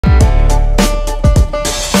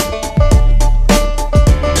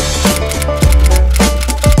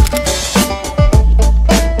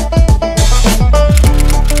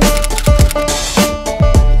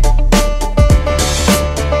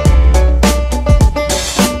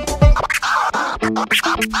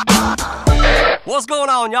going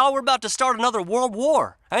on, y'all? We're about to start another world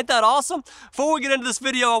war. Ain't that awesome? Before we get into this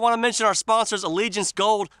video, I want to mention our sponsors, Allegiance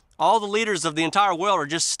Gold. All the leaders of the entire world are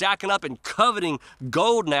just stacking up and coveting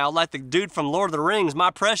gold now, like the dude from Lord of the Rings, my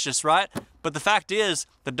precious, right? But the fact is,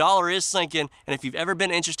 the dollar is sinking, and if you've ever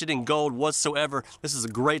been interested in gold whatsoever, this is a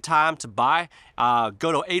great time to buy.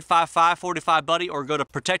 Go to 855-45-BUDDY or go to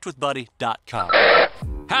protectwithbuddy.com.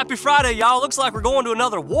 Happy Friday, y'all. Looks like we're going to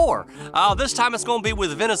another war. This time it's going to be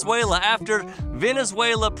with Venezuela after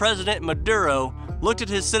Venezuela President Maduro looked at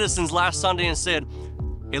his citizens last Sunday and said,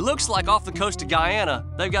 it looks like off the coast of Guyana,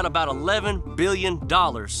 they've got about $11 billion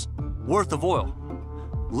worth of oil.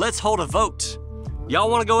 Let's hold a vote. Y'all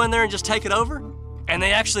want to go in there and just take it over? And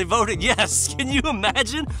they actually voted yes. Can you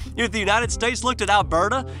imagine if the United States looked at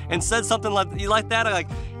Alberta and said something like that? Like,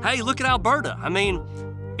 hey, look at Alberta. I mean,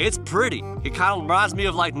 it's pretty. It kind of reminds me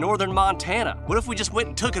of like northern Montana. What if we just went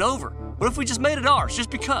and took it over? What if we just made it ours just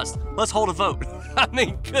because? Let's hold a vote. I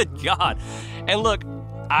mean, good God. And look,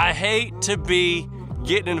 I hate to be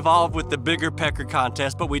getting involved with the bigger pecker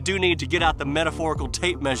contest, but we do need to get out the metaphorical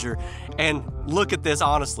tape measure and look at this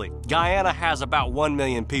honestly. Guyana has about 1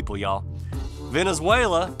 million people, y'all.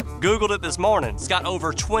 Venezuela, Googled it this morning, it's got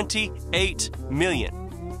over 28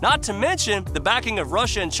 million. Not to mention the backing of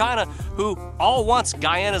Russia and China, who all wants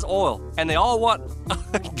Guyana's oil, and they all want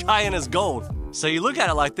Guyana's gold. So you look at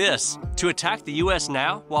it like this, to attack the US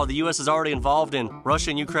now, while the US is already involved in Russia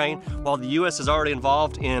and Ukraine, while the US is already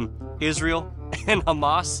involved in Israel and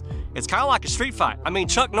Hamas, it's kind of like a street fight. I mean,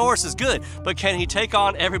 Chuck Norris is good, but can he take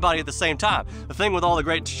on everybody at the same time? The thing with all the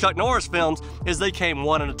great Chuck Norris films is they came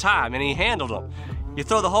one at a time and he handled them. You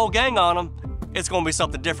throw the whole gang on them, it's going to be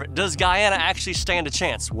something different. Does Guyana actually stand a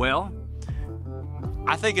chance? Well,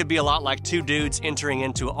 I think it'd be a lot like two dudes entering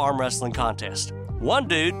into an arm wrestling contest. One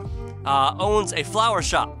dude owns a flower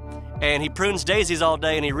shop, and he prunes daisies all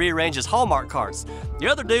day and he rearranges Hallmark cards. The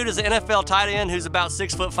other dude is an NFL tight end who's about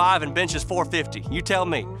 6'5" and benches 450. You tell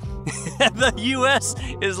me. The U.S.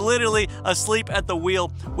 is literally asleep at the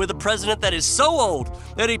wheel with a president that is so old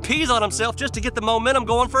that he pees on himself just to get the momentum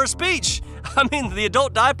going for a speech. I mean, the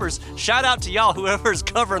adult diapers, shout out to y'all, whoever's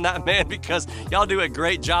covering that man, because y'all do a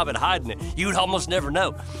great job at hiding it. You'd almost never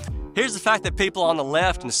know. Here's the fact that people on the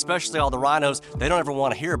left, and especially all the rhinos, they don't ever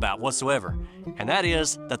want to hear about whatsoever. And that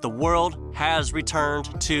is that the world has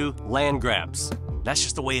returned to land grabs. That's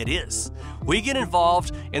just the way it is. We get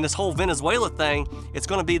involved in this whole Venezuela thing, it's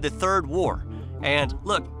going to be the third war. And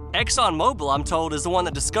look, ExxonMobil, I'm told, is the one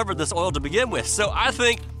that discovered this oil to begin with. So I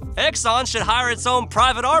think Exxon should hire its own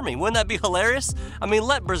private army. Wouldn't that be hilarious? I mean,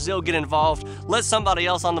 let Brazil get involved. Let somebody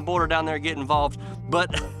else on the border down there get involved. But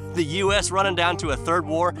the U.S. running down to a third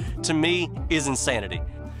war, to me, is insanity.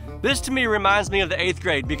 This to me reminds me of the 8th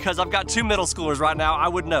grade because I've got two middle schoolers right now, I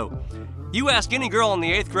would know. You ask any girl in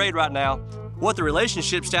the 8th grade right now what the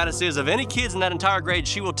relationship status is of any kids in that entire grade,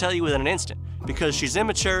 she will tell you within an instant because she's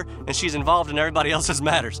immature and she's involved in everybody else's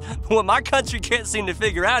matters. What my country can't seem to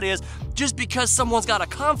figure out is just because someone's got a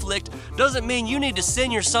conflict doesn't mean you need to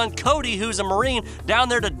send your son Cody, who's a Marine, down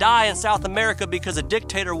there to die in South America because a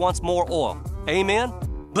dictator wants more oil. Amen?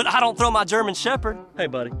 But I don't throw my German Shepherd, hey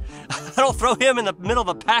buddy, I don't throw him in the middle of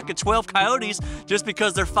a pack of 12 coyotes just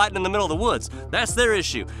because they're fighting in the middle of the woods. That's their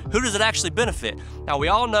issue. Who does it actually benefit? Now we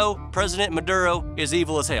all know President Maduro is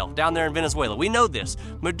evil as hell down there in Venezuela. We know this.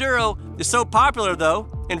 Maduro is so popular though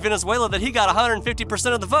in Venezuela that he got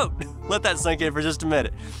 150% of the vote. Let that sink in for just a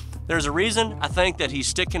minute. There's a reason I think that he's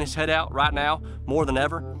sticking his head out right now more than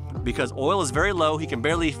ever, because oil is very low. He can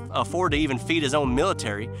barely afford to even feed his own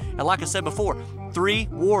military. And like I said before, 3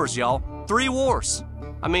 wars, y'all. 3 wars.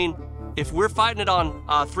 I mean, if we're fighting it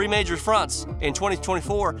on 3 major fronts in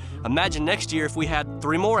 2024, imagine next year if we had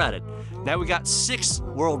 3 more added. Now we got 6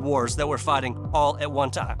 world wars that we're fighting all at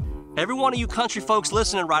one time. Every one of you country folks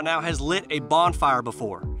listening right now has lit a bonfire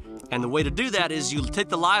before. And the way to do that is you take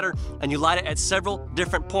the lighter and you light it at several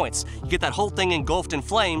different points. You get that whole thing engulfed in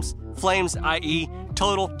flames, i.e.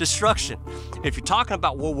 total destruction. If you're talking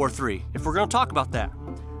about World War III, if we're gonna talk about that,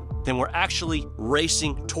 then we're actually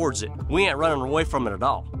racing towards it. We ain't running away from it at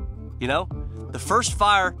all. You know? The first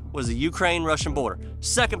fire was the Ukraine-Russian border.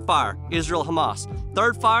 Second fire, Israel-Hamas.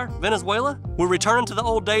 Third fire, Venezuela. We're returning to the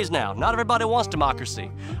old days now. Not everybody wants democracy.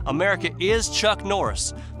 America is Chuck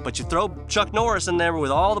Norris, but you throw Chuck Norris in there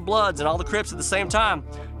with all the Bloods and all the Crips at the same time,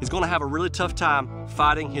 he's gonna have a really tough time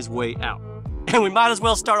fighting his way out. And we might as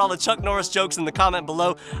well start all the Chuck Norris jokes in the comment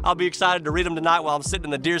below. I'll be excited to read them tonight while I'm sitting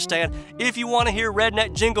in the deer stand. If you want to hear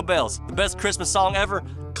Redneck Jingle Bells, the best Christmas song ever,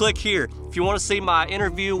 click here. If you want to see my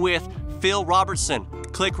interview with Phil Robertson,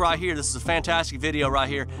 click right here. This is a fantastic video right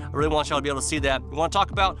here. I really want y'all to be able to see that. We want to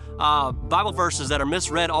talk about Bible verses that are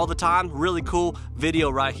misread all the time. Really cool video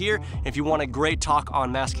right here. If you want a great talk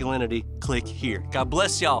on masculinity, click here. God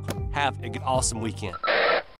bless y'all. Have an awesome weekend.